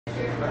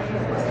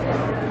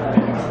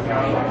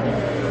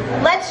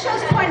Let's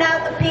just point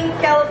out the pink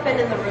elephant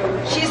in the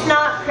room. She's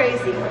not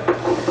crazy.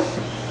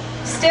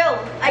 Still,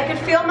 I could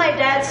feel my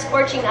dad's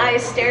scorching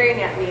eyes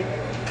staring at me.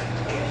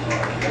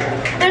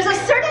 There's a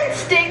certain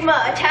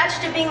stigma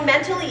attached to being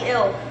mentally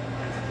ill.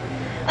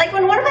 Like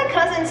when one of my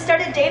cousins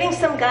started dating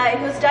some guy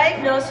who was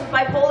diagnosed with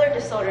bipolar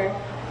disorder,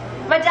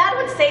 my dad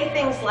would say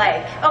things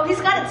like, oh,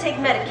 he's got to take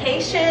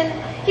medication,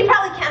 he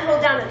probably can't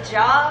hold down a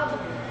job,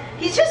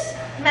 he's just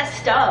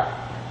messed up.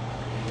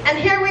 And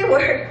here we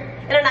were,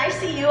 in an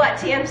ICU at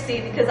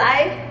TMC because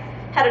I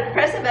had a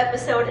depressive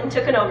episode and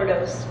took an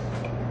overdose.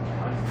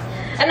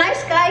 A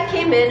nice guy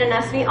came in and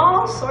asked me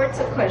all sorts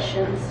of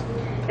questions.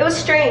 It was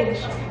strange.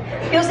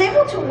 He was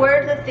able to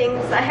word the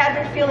things I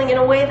had been feeling in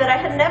a way that I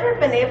had never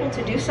been able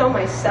to do so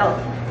myself.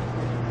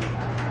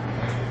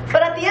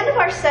 But at the end of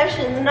our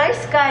session, the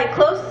nice guy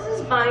closes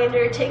his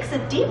binder, takes a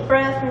deep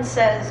breath, and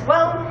says,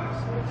 well,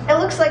 it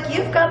looks like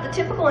you've got the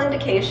typical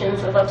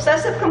indications of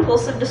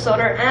obsessive-compulsive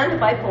disorder and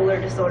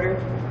bipolar disorder.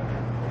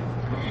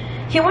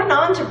 He went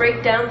on to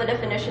break down the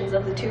definitions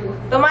of the two,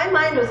 though my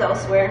mind was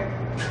elsewhere.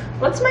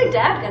 What's my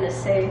dad gonna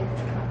say?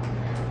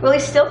 Will he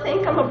still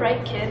think I'm a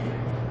bright kid?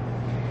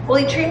 Will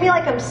he treat me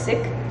like I'm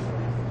sick?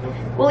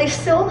 Will he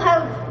still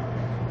have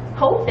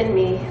hope in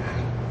me?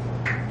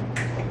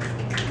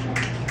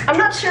 I'm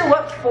not sure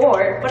what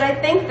for, but I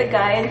thank the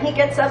guy and he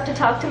gets up to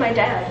talk to my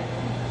dad.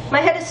 My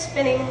head is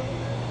spinning,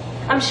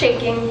 I'm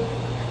shaking,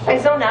 I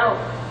zone out.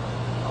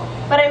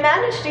 But I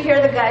managed to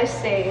hear the guy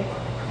say,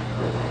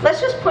 let's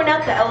just point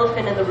out the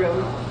elephant in the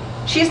room.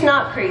 She's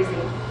not crazy.